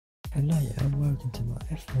Hello and welcome to my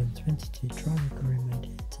F1 22 driver career mode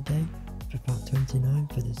here today for part 29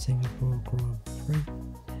 for the Singapore Grand Prix.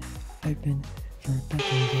 Hoping for a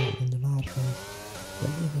better result than the last race, but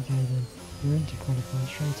here we go then, we're into qualifying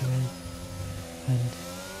straight away and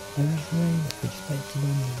there is rain expected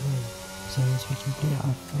on the way, so as we complete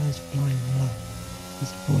our first flying lap,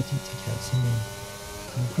 it's important to get some in.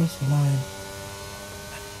 We'll cross the line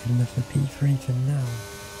and look for P3 for now,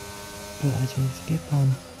 but as we skip on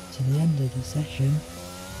to the end of the session,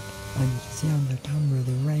 and you can see on the camera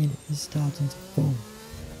the rain is starting to fall,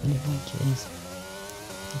 and it was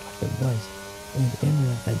in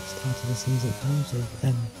Imola at the start of the season, also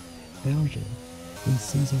Belgium in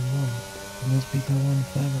season 1, and as we go on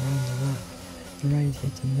further around the lap, the rain's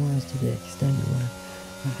getting worse to the extent where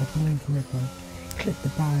I had no grip, I clipped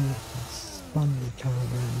the barrier and spun the car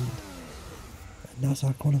around, and that's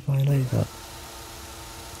our qualifying over.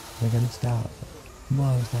 We're going to start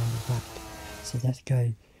miles down the back, so let's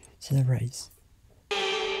go to the race.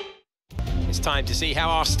 It's time to see how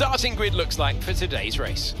our starting grid looks like for today's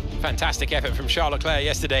race. Fantastic effort from Charles Leclerc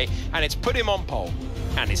yesterday, and it's put him on pole.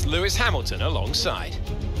 And it's Lewis Hamilton alongside.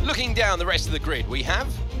 Looking down the rest of the grid, we have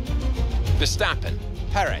Verstappen,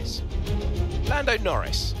 Perez, Lando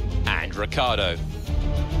Norris, and Ricciardo,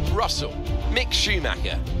 Russell, Mick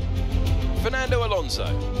Schumacher, Fernando Alonso,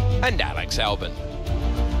 and Alex Albon.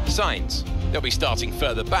 Sainz, they'll be starting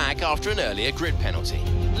further back after an earlier grid penalty.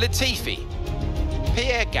 Latifi,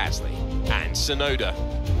 Pierre Gasly, and Tsunoda.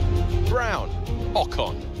 Brown,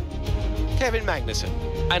 Ocon, Kevin Magnussen,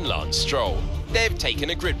 and Lance Stroll. They've taken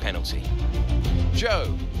a grid penalty.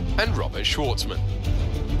 Joe and Robert Schwartzman.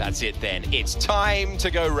 That's it then. It's time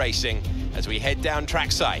to go racing as we head down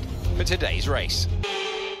trackside for today's race.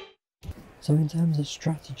 So in terms of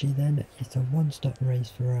strategy then, it's a one-stop race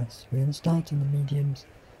for us. We're going to start on the mediums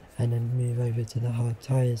and then move over to the hard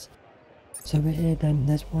tyres. So we're here then,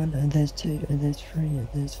 there's 1 and there's 2 and there's 3 and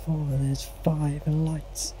there's 4 and there's 5 and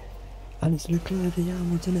lights. And it's Leclerc the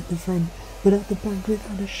Hamilton at the front, but at the back we've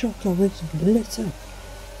had a shocker which lit up.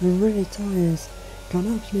 The rear tyres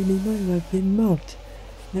gone absolutely nowhere, been mugged.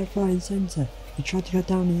 Left, right and centre. We tried to go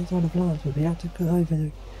down the inside of Lance, but we had to go over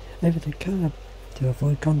the curb to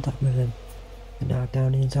avoid contact with him. And now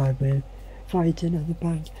down the inside we're fighting at the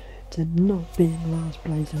back to not be in last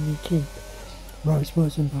place, and we keep Rox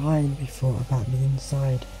Wilson behind. We thought about the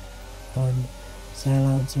inside on Sir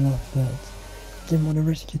Lancelot, but didn't want to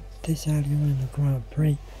risk it this early on in the Grand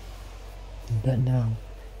Prix. But now,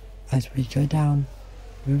 as we go down,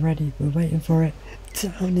 we're ready, we're waiting for it.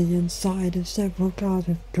 Down the inside of several cars,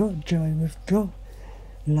 we've got Joe, we've got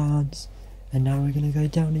Lance, and now we're going to go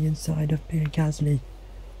down the inside of Pierre Gasly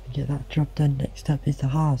and get that job done. Next up is the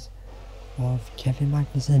Haas of Kevin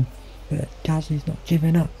Magnussen, but Gasly's not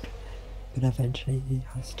giving up, but eventually he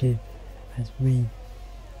has to, as we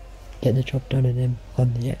get the job done on him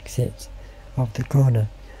on the exit of the corner.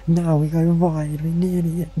 Now we go wide, we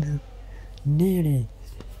nearly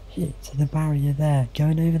hit the barrier there,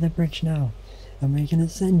 going over the bridge now, and we're going to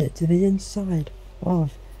send it to the inside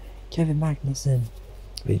of Kevin Magnussen.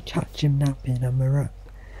 We catch him napping and we're up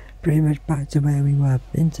pretty much back to where we were,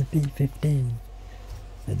 into P15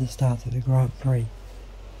 at the start of the Grand Prix,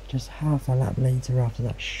 just half a lap later after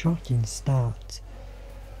that shocking start.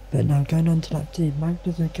 But now going on to lap 2,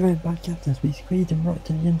 Magnussen going back at us, we squeeze him right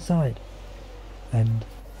to the inside, and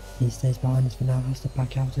he stays behind us for now, has to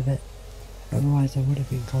back out of it, otherwise there would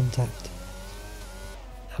have been contact.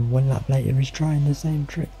 And 1 lap later he's trying the same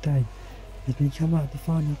trick though, as we come out the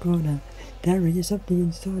final corner. There he is up the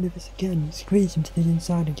inside of us again, squeeze him to the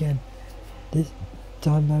inside again. This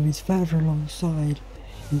time though he's further alongside,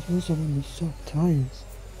 he's also on the soft tyres.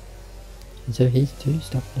 And so he's 2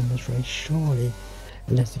 stopping in this race surely,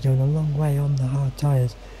 unless they're going a long way on the hard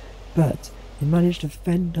tyres. But he managed to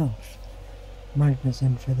fend off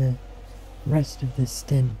Magnussen for the rest of this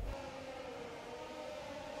stint.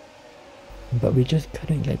 But we just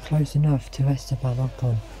couldn't get close enough to Esteban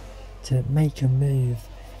Ocon to make a move.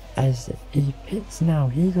 As he pits now,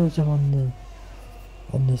 he goes on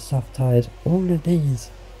the soft tyres. All of these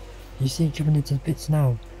you see coming into the pits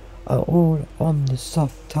now are all on the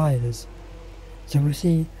soft tyres. So we'll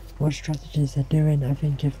see what strategies they're doing. I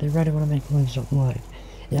think if they really want to make one stop work,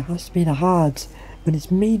 it has to be the hards, but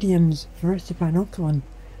it's mediums for Esteban Ocon,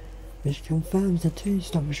 which confirms the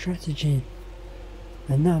 2-stop strategy,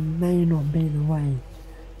 and that may not be the way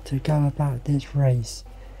to go about this race,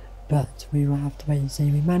 but we will have to wait and see.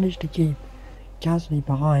 We managed to keep Gasly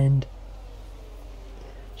behind,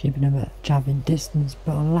 keeping him at jabbing distance,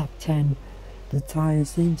 but on lap 10 the tyres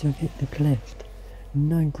seem to have hit the cliff.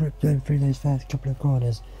 No grip going through those first couple of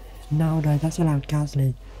corners. Now though, that's allowed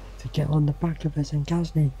Gasly to get on the back of us, and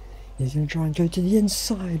Gasly is going to try and go to the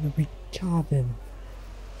inside, but we carve him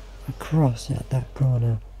across at that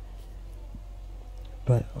corner.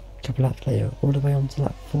 But a couple laps later, all the way on to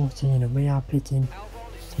lap 14, and we are pitting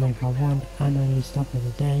to make our one and only stop of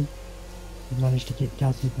the day. We managed to get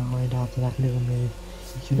Gasly behind after that little move.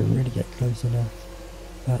 He couldn't really get close enough.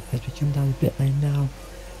 But as we come down the pit lane now,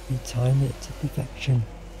 we time it to perfection.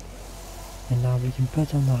 And now we can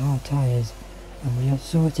put on the hard tyres and we are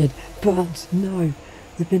sorted. But no,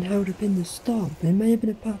 we've been held up in the stop. It may have been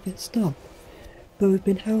a perfect stop, but we've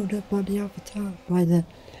been held up by the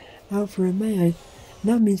Alfa Romeo.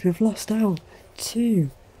 That means we've lost out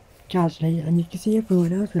to Gasly, and you can see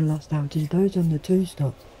everyone else we've lost out to, those on the 2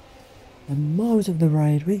 stop. And miles of the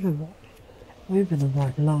road, we go over the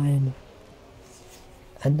right line,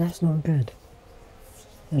 and that's not good.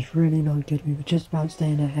 That's really not good. We were just about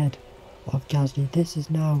staying ahead of Gasly. This is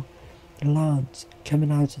now Lance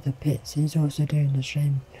coming out of the pits. He's also doing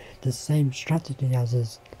the same strategy as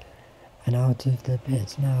us, and out of the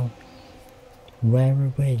pits now. Where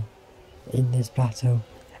are we in this battle?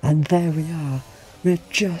 And there we are. We're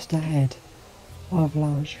just ahead of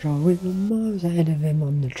Lance Stroll. We were miles ahead of him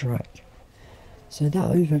on the track. So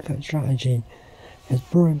that overcut strategy has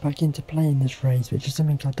brought him back into play in this race, which is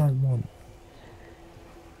something I don't want.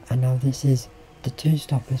 And now this is the 2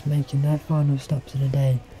 stoppers making their final stops of the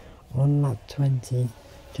day on lap 20.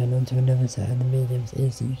 Going on to another set of the mediums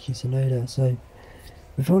is Yuki Tsunoda. So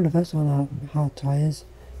with all of us on our hard tyres,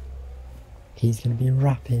 he's going to be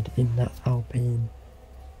rapid in that Alpine.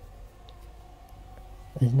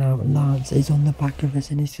 As now Lance is on the back of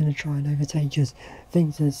us and he's going to try and overtake us.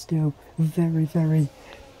 Things are still very, very,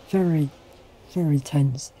 very, very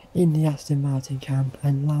tense in the Aston Martin camp,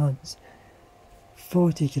 and Lance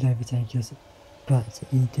thought he could overtake us, but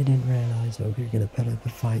he didn't realise that we were going to put up a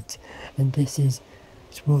fight. And this is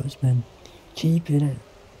Sportsman keeping it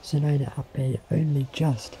Tsunoda happy, only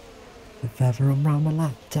just further on round the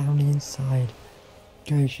lap, down the inside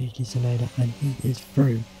goes Yuki Tsunoda, and he is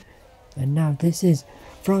through. And now this is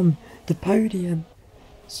from the podium,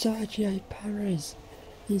 Sergio Perez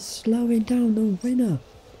is slowing down the winner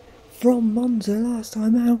from Monza last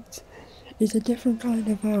time out. It's a different kind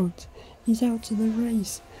of out. He's out of the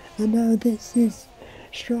race, and now this is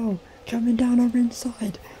Stroll coming down our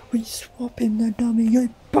inside. We swap him the dummy, go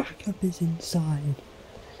back up his inside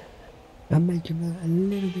and make him look a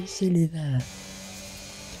little bit silly there.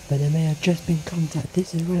 But there may have just been contact.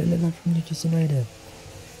 This is what it looked like from Yuki Tsunoda.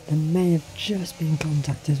 There may have just been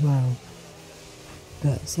contact as well.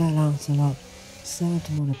 But Sir Lancelot served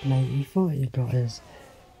him on a plate. He thought he got us,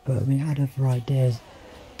 but we had other ideas.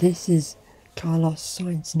 This is Carlos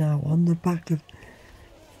Sainz now on the back of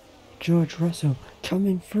George Russell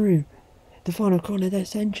coming through the final corner.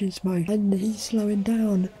 There's engine smoke and he's slowing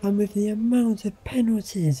down, and with the amount of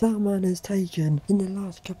penalties that man has taken in the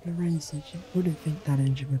last couple of races, you wouldn't think that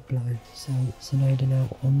engine would blow. So Tsunoda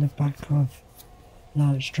now on the back of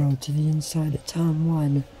Lance Stroll to the inside at turn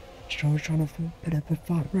 1. Stroll's trying to put up a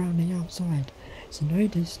fight round the outside.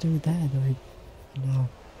 Tsunoda's still there though. Now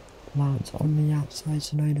Lance on the outside.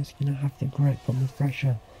 Tsunoda's going to have the grip on the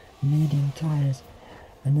fresher medium tyres,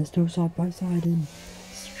 and they're still side by side in.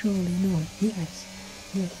 Surely not. Yes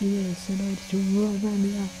he is. Tsunoda's still right around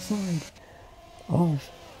the outside of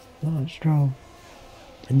Lance Stroll,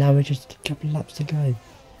 and now we're just a couple of laps to go.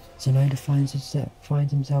 Tsunoda finds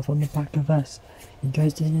himself on the back of us. He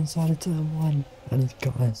goes to the inside of turn 1 and he's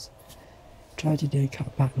got us. Tried to do a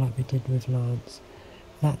cut back like we did with Lance.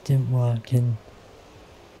 That didn't work, and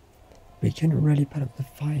we couldn't really put up the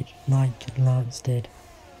fight like Lance did.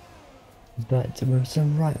 But we're still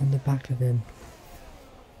right on the back of him.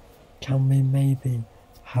 Can we maybe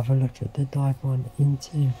have a look at the dive one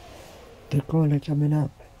into the corner coming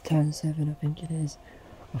up? Turn 7 I think it is.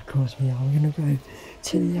 Of course we are. We're going to go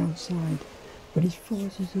to the outside, but he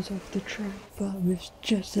forces us off the track, but we've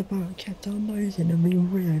just about kept our nose in and we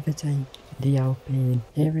re-overtake the Alpine.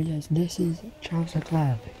 Here he is. This is Charles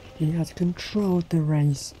Leclerc. He has controlled the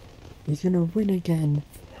race. He's going to win again,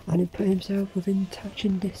 and he put himself within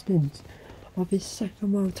touching distance of his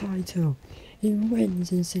second world title. He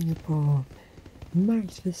wins in Singapore.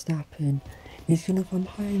 Max Verstappen is going to come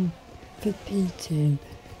home for P2,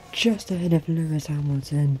 just ahead of Lewis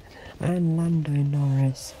Hamilton and Lando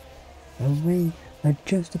Norris, and we are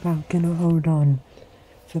just about going to hold on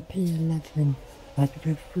for P11 as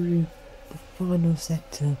we go through the final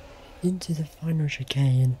sector into the final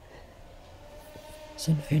chicane.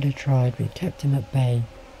 Tsunoda tried, we kept him at bay,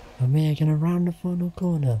 and we are going to round the final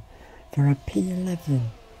corner for a P11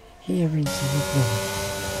 here in Singapore.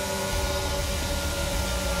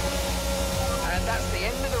 And that's the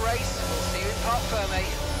end of the race. fair,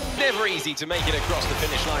 mate. Never easy to make it across the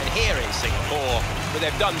finish line here in Singapore, but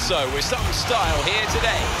they've done so with some style here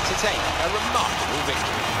today to take a remarkable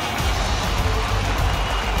victory.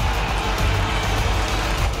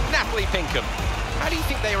 Natalie Pinkham, how do you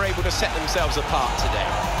think they were able to set themselves apart today?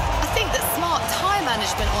 I think that smart tyre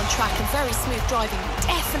management on track and very smooth driving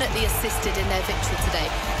definitely assisted in their victory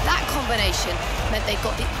today. That combination meant they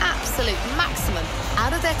got the absolute maximum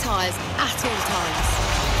out of their tyres at all times.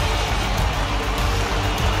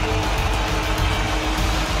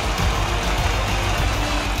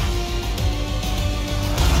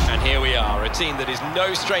 Here we are, a team that is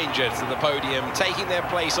no stranger to the podium, taking their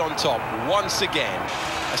place on top once again.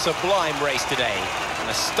 A sublime race today and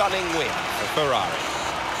a stunning win for Ferrari.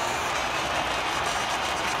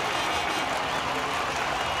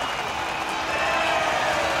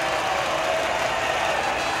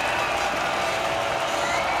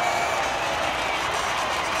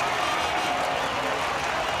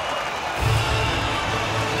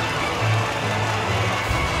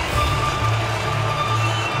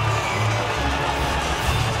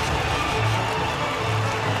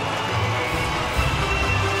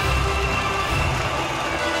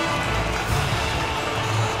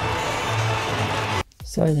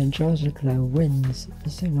 So then Charles Leclerc wins the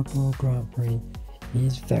Singapore Grand Prix. He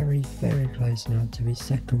is very close now to his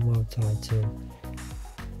second world title.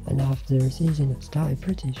 And after a season that started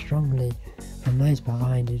pretty strongly, from those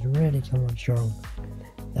behind he's really come on strong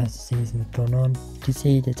as the season's gone on. You can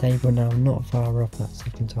see the table now not far off that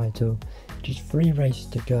second title. Just 3 races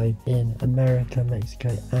to go in America,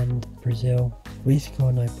 Mexico and Brazil. We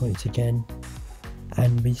score no points again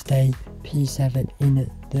and we stay P7 in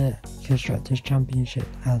the Constructors' Championship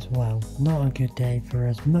as well. Not a good day for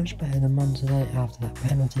us, much better than Monza day after that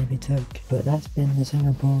penalty we took, but that's been the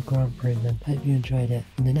Singapore Grand Prix then. Hope you enjoyed it.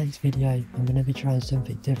 In the next video I'm going to be trying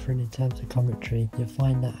something different in terms of commentary. You'll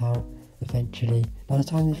find that out eventually. By the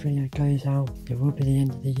time this video goes out it will be the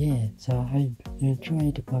end of the year, so I hope you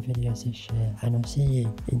enjoyed my videos this year and I'll see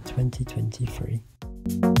you in 2023.